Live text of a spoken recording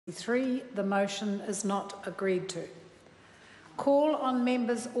3, the motion is not agreed to. Call on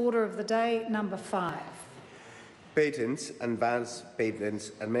members' order of the day number 5. Patents and Advanced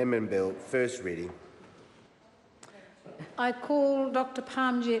Patents Amendment Bill, first reading. I call Dr.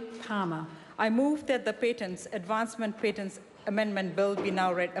 Parmjeet Parmar. I move that the Advancement Patents Amendment Bill be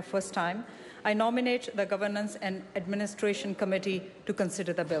now read a first time. I nominate the Governance and Administration Committee to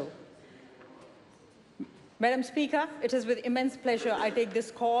consider the bill. Madam Speaker, it is with immense pleasure I take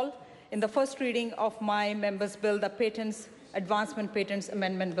this call in the first reading of my members' bill, the Advancement Patents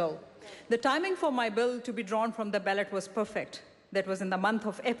Amendment Bill. The timing for my bill to be drawn from the ballot was perfect. That was in the month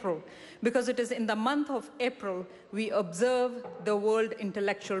of April, because it is in the month of April we observe the World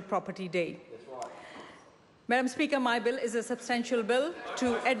Intellectual Property Day. Madam Speaker, my bill is a substantial bill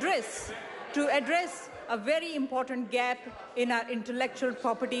to address a very important gap in our intellectual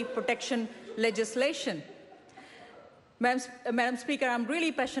property protection legislation. Madam Speaker, I'm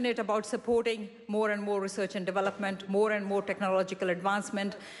really passionate about supporting more and more research and development, more and more technological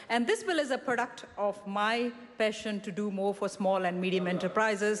advancement, and this bill is a product of my passion to do more for small and medium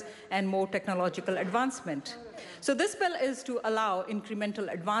enterprises and more technological advancement. So this bill is to allow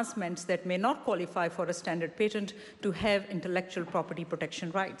incremental advancements that may not qualify for a standard patent to have intellectual property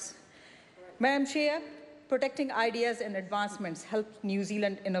protection rights. Madam Chair, protecting ideas and advancements helps New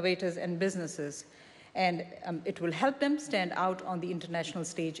Zealand innovators and businesses, and it will help them stand out on the international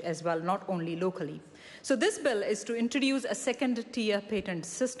stage as well, not only locally. So this bill is to introduce a second-tier patent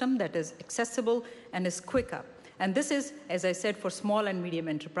system that is accessible and is quicker. And this is, as I said, for small and medium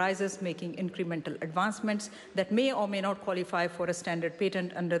enterprises making incremental advancements that may or may not qualify for a standard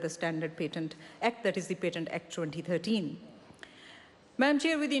patent under the Standard Patent Act, that is the Patent Act 2013. Madam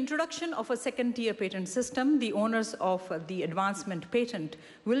Chair, with the introduction of a second-tier patent system, the owners of the advancement patent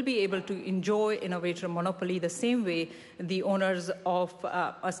will be able to enjoy innovator monopoly the same way the owners of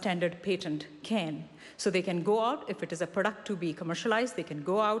a standard patent can. So they can go out, if it is a product to be commercialized, they can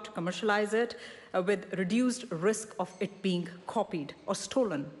go out, commercialize it with reduced risk of it being copied or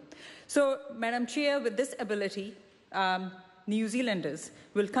stolen. So, Madam Chair, with this ability, New Zealanders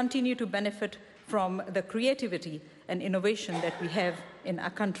will continue to benefit from the creativity and innovation that we have in our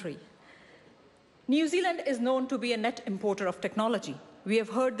country. New Zealand is known to be a net importer of technology. We have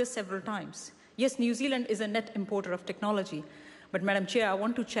heard this several times. Yes, New Zealand is a net importer of technology. But, Madam Chair, I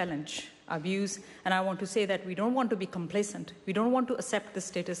want to challenge our views, and I want to say that we don't want to be complacent. We don't want to accept the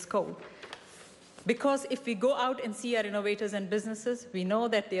status quo. Because if we go out and see our innovators and businesses, we know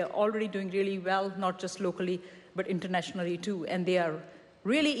that they are already doing really well, not just locally, but internationally too, and they are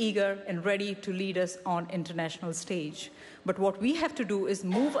really eager and ready to lead us on international stage. But what we have to do is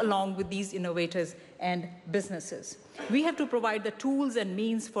move along with these innovators and businesses. We have to provide the tools and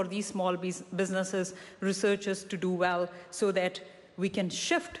means for these small businesses, researchers to do well so that we can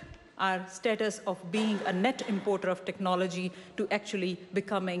shift our status of being a net importer of technology to actually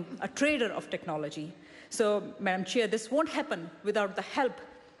becoming a trader of technology. So, Madam Chair, this won't happen without the help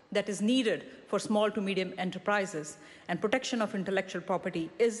that is needed for small to medium enterprises, and protection of intellectual property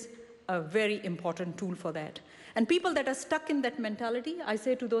is a very important tool for that. And people that are stuck in that mentality, I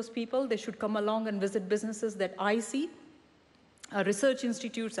say to those people, they should come along and visit businesses that I see, our research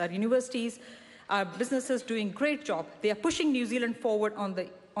institutes, our universities, our businesses doing a great job. They are pushing New Zealand forward on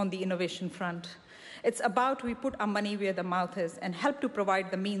the innovation front. It's about we put our money where the mouth is and help to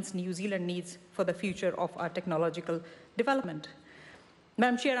provide the means New Zealand needs for the future of our technological development.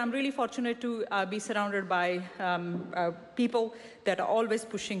 Madam Chair, I'm really fortunate to be surrounded by people that are always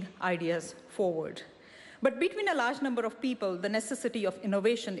pushing ideas forward. But between a large number of people, the necessity of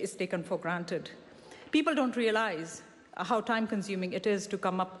innovation is taken for granted. People don't realize how time-consuming it is to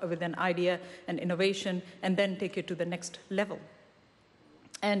come up with an idea and innovation and then take it to the next level.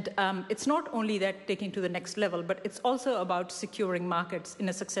 And it's not only that taking to the next level, but it's also about securing markets in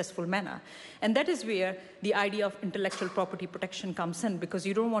a successful manner. And that is where the idea of intellectual property protection comes in, because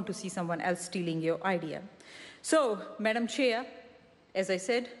you don't want to see someone else stealing your idea. So, Madam Chair, as I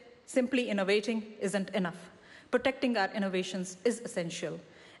said, simply innovating isn't enough. Protecting our innovations is essential,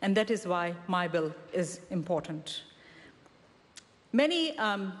 and that is why my bill is important. Many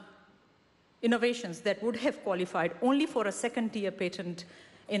innovations that would have qualified only for a second-tier patent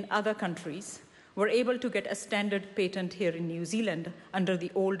in other countries were able to get a standard patent here in New Zealand under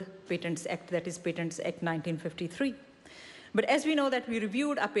the old Patents Act, that is Patents Act 1953. But as we know that we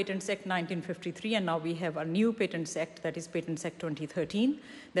reviewed our Patents Act 1953 and now we have a new Patents Act, that is Patents Act 2013.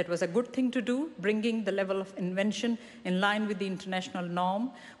 That was a good thing to do, bringing the level of invention in line with the international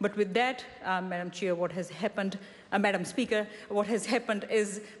norm. But with that, Madam Chair, Madam Speaker, what has happened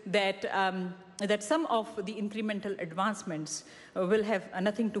is that that some of the incremental advancements will have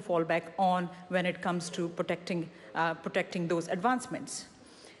nothing to fall back on when it comes to protecting those advancements.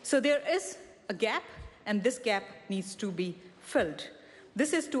 So there is a gap, and this gap needs to be filled.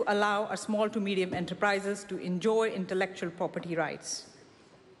 This is to allow our small to medium enterprises to enjoy intellectual property rights.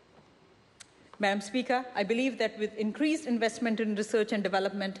 Madam Speaker, I believe that with increased investment in research and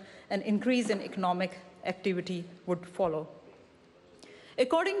development, an increase in economic activity would follow.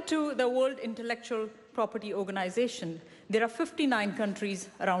 According to the World Intellectual Property Organization, there are 59 countries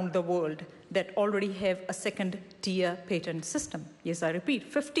around the world that already have a second-tier patent system. Yes, I repeat,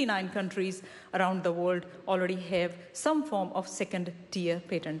 59 countries around the world already have some form of second-tier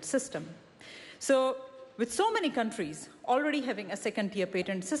patent system. So, with so many countries already having a second-tier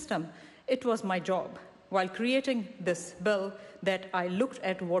patent system, it was my job, while creating this bill, that I looked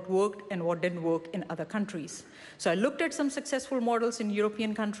at what worked and what didn't work in other countries. So I looked at some successful models in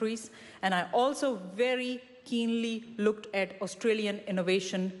European countries, and I also very keenly looked at Australian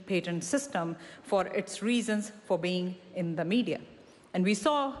innovation patent system for its reasons for being in the media. And we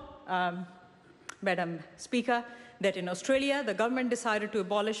saw, Madam Speaker, that in Australia, the government decided to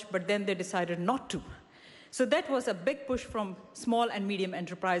abolish, but then they decided not to. So that was a big push from small and medium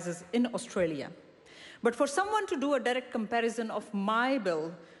enterprises in Australia. But for someone to do a direct comparison of my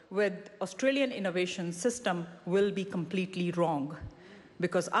bill with Australian innovation system will be completely wrong,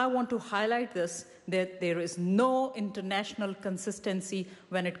 because I want to highlight this, that there is no international consistency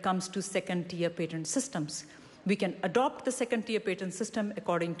when it comes to second-tier patent systems. We can adopt the second-tier patent system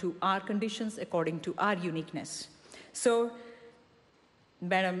according to our conditions, according to our uniqueness. So,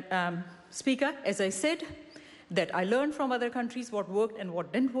 Madam Speaker, as I said, that I learned from other countries what worked and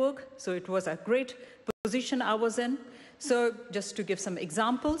what didn't work, so it was a great position I was in. So just to give some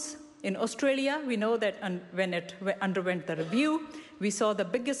examples, in Australia, we know that when it underwent the review, we saw the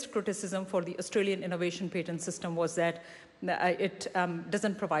biggest criticism for the Australian innovation patent system was that it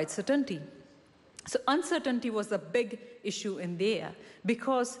doesn't provide certainty. So uncertainty was a big issue in there,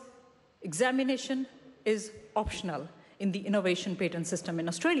 because examination is optional in the innovation patent system in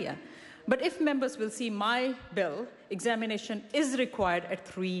Australia. But if members will see my bill, examination is required at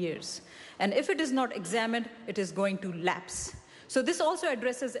 3 years. And if it is not examined, it is going to lapse. So this also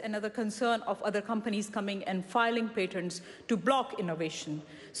addresses another concern of other companies coming and filing patents to block innovation.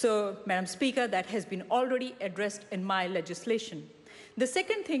 So, Madam Speaker, that has been already addressed in my legislation. The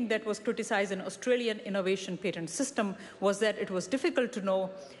second thing that was criticized in Australian innovation patent system was that it was difficult to know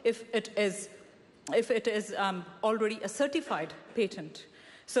if it is already a certified patent.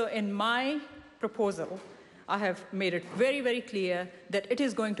 So in my proposal, I have made it very, very clear that it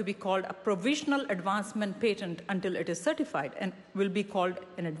is going to be called a provisional advancement patent until it is certified, and will be called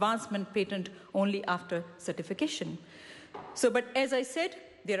an advancement patent only after certification. So, but as I said,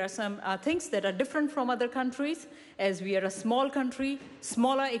 there are some things that are different from other countries, as we are a small country,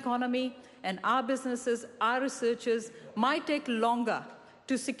 smaller economy, and our businesses, our researchers might take longer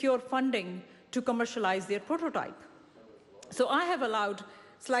to secure funding to commercialize their prototype. So I have allowed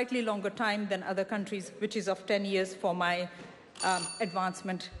slightly longer time than other countries, which is of 10 years for my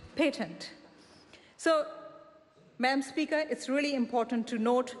advancement patent. So, Madam Speaker, it's really important to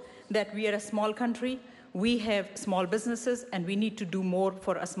note that we are a small country, we have small businesses, and we need to do more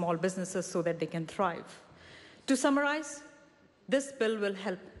for our small businesses so that they can thrive. To summarize, this bill will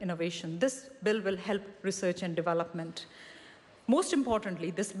help innovation. This bill will help research and development. Most importantly,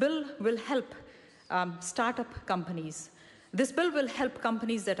 this bill will help startup companies. This bill will help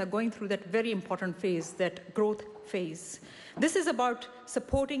companies that are going through that very important phase, that growth phase. This is about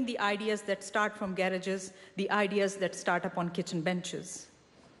supporting the ideas that start from garages, the ideas that start up on kitchen benches.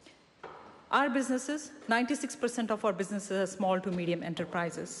 Our businesses, 96% of our businesses are small to medium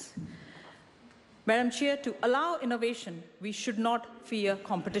enterprises. Madam Chair, to allow innovation, we should not fear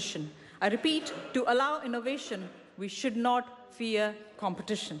competition. I repeat, to allow innovation, we should not fear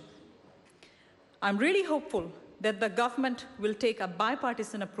competition. I'm really hopeful that the government will take a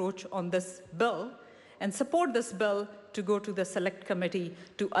bipartisan approach on this bill and support this bill to go to the Select Committee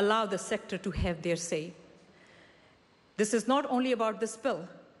to allow the sector to have their say. This is not only about this bill,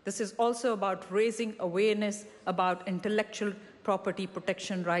 this is also about raising awareness about intellectual property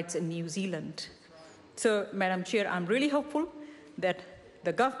protection rights in New Zealand. So, Madam Chair, I'm really hopeful that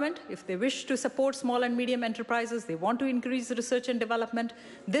the government, if they wish to support small and medium enterprises, they want to increase research and development,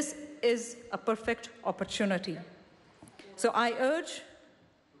 this is a perfect opportunity. So I urge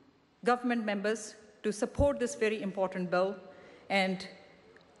government members to support this very important bill, and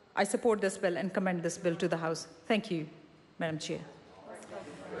I support this bill and commend this bill to the House. Thank you, Madam Chair.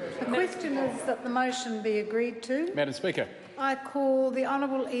 The question is that the motion be agreed to. Madam Speaker. I call the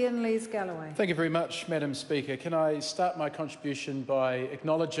Honourable Ian Lees-Galloway. Thank you very much, Madam Speaker. Can I start my contribution by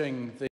acknowledging the